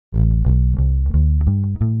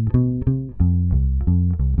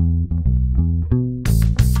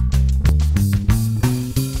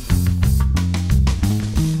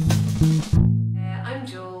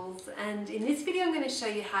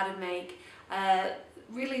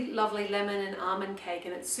really lovely lemon and almond cake,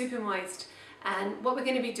 and it's super moist. And what we're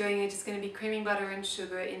going to be doing is just going to be creaming butter and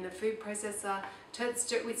sugar in the food processor,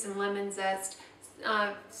 toast it with some lemon zest,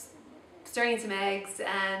 stirring in some eggs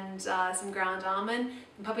and some ground almond,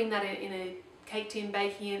 and popping that in a cake tin,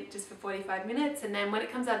 baking it just for 45 minutes. And then when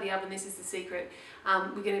it comes out of the oven, this is the secret,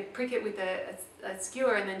 we're going to prick it with a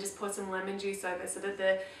skewer and then just pour some lemon juice over so that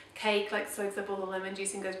the cake like soaks up all the lemon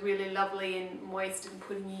juice and goes really lovely and moist and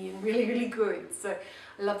puddingy and really good. So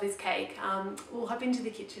I love this cake. We'll hop into the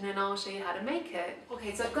kitchen and I'll show you how to make it.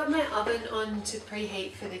 Okay, so I've got my oven on to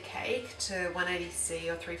preheat for the cake to 180C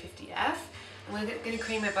or 350F. And we're going to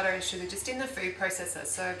cream our butter and sugar just in the food processor.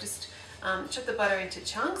 So I've just chop the butter into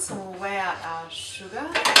chunks and we'll weigh out our sugar. And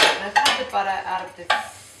I've had the butter out of the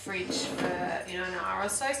fridge for an hour or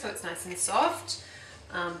so it's nice and soft.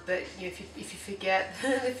 But if you forget,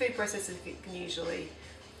 the food processor can usually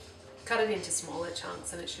cut it into smaller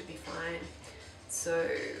chunks and it should be fine. So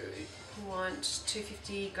you want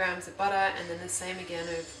 250 grams of butter, and then the same again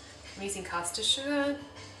I'm using caster sugar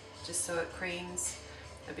just so it creams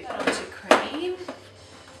a bit onto cream.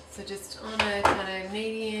 So just on a kind of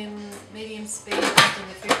medium speed in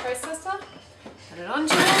the food processor, put it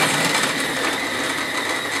onto it.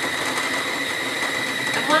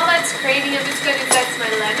 And while that's creaming, I'm just going to zest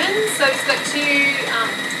my lemons. So I've just got 2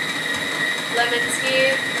 lemons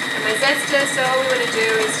here and my zester. So all we want to do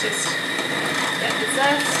is just get the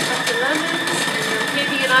zest off the lemons, and I'm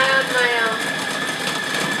keeping an eye on my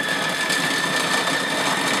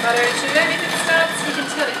butter and sugar. If it starts, you can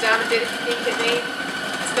turn it down a bit if you think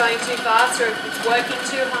it's going too fast or if it's working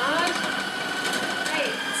too hard. Okay,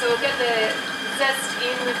 so we'll get the zest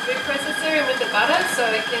in the food processor and with the butter so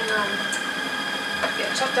it can get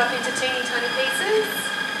chopped up into teeny tiny pieces.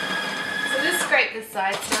 So just scrape the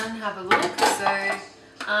sides down, have a look. So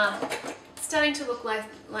it's starting to look light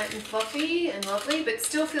and fluffy and lovely, but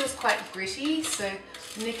still feels quite gritty. So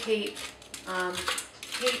I'm going to keep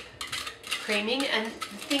creaming, and the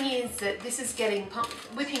thing is that this is getting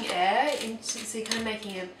whipping air into, so you're kind of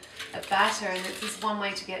making a batter, and this is one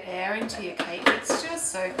way to get air into your cake mixture.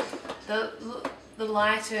 So the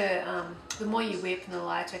lighter, the more you whip, and the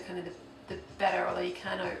lighter kind of the better, although you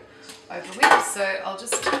can over whip. So I'll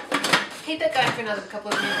just keep that going for another couple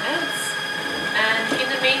of minutes, and in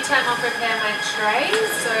the meantime I'll prepare my tray.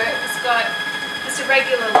 So it's got just a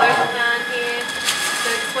regular loaf pan here, so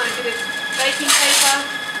I just want a bit of baking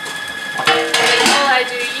paper. And then all I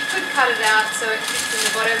do, you could cut it out so it fits in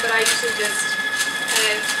the bottom, but I usually just kind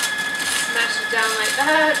of smash it down like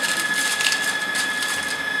that.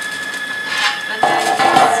 And then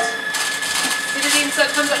just fit it in so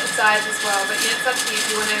it comes up the sides as well. But yeah, it's up to you if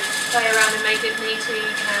you want to play around and make it neater,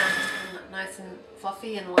 you can. Nice and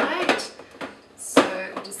fluffy and light. So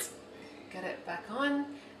we'll just get it back on,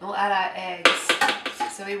 and we'll add our eggs.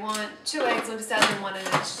 So we want 2 eggs, we'll just add them one at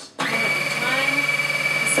a time,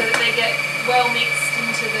 so that they get well mixed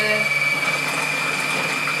into the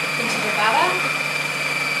batter.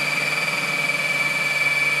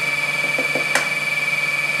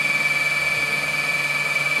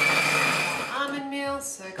 Almond meal,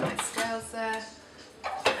 so got my scales there.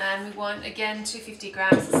 And we want, again, 250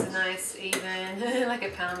 grams. It's a nice even, like a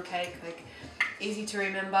pound cake, like easy to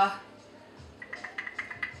remember.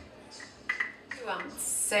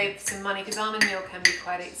 Save some money because almond meal can be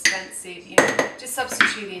quite expensive. Just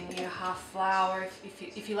substitute in half flour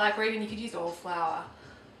if you like, or even you could use all flour.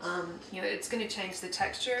 It's going to change the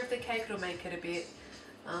texture of the cake. It'll make it a bit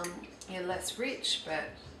less rich, but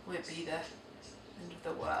won't be the end of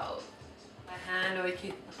the world. By hand, or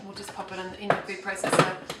we'll just pop it in the food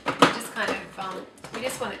processor. Just kind of we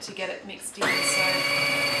just want it to get it mixed in, so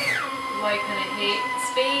low kind of heat,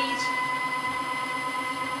 speed.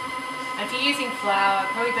 And if you're using flour,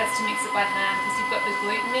 probably best to mix it by hand because you've got the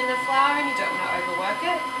gluten in the flour and you don't want to overwork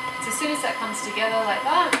it. So as soon as that comes together like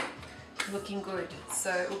that, looking good.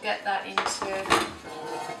 So we'll get that into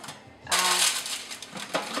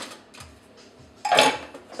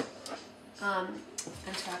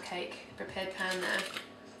our cake prepared pan there.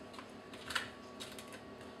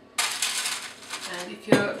 And if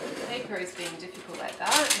your paper is being difficult like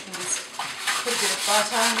that, you can just put a bit of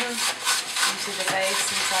butter into the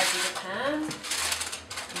base inside of the pan,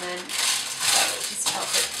 and then that will just help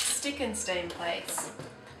it stick and stay in place.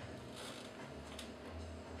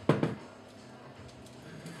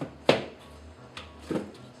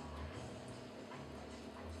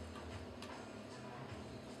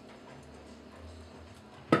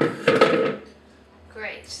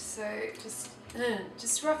 Great, so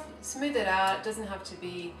just rough, smooth it out. It doesn't have to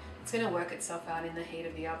be, it's going to work itself out in the heat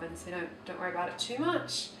of the oven, so don't worry about it too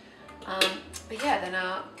much. But yeah, then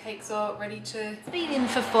our cake's all ready to be in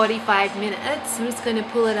for 45 minutes. I'm just going to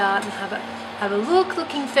pull it out and have a look.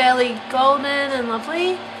 Looking fairly golden and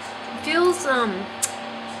lovely. It feels yeah,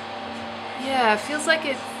 it feels like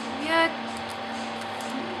it's, yeah,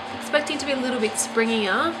 expecting to be a little bit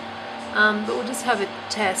springier. But we'll just have a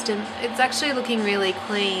test, and it's actually looking really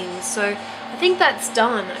clean, so I think that's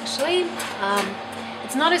done actually.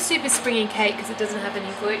 It's not a super springy cake because it doesn't have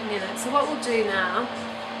any gluten in it. So what we'll do now,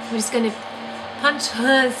 we're just going to punch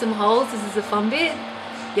some holes. This is a fun bit.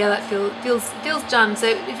 Yeah, that feels done. So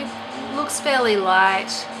if it looks fairly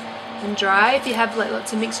light and dry, if you have like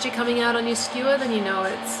lots of mixture coming out on your skewer, then you know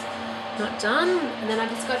it's not done. And then I've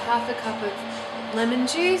just got half a cup of lemon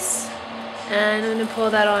juice, and I'm going to pour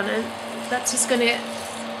that on, and that's just going to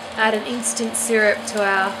add an instant syrup to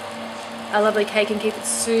our lovely cake and keep it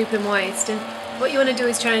super moist. And what you want to do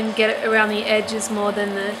is try and get it around the edges more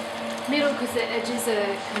than the middle, because the edges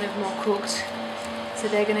are kind of more cooked, so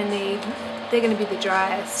they're going to be the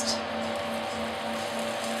driest.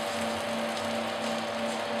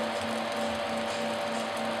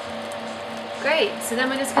 Great, so then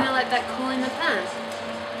we're just going to let that cool in the pan.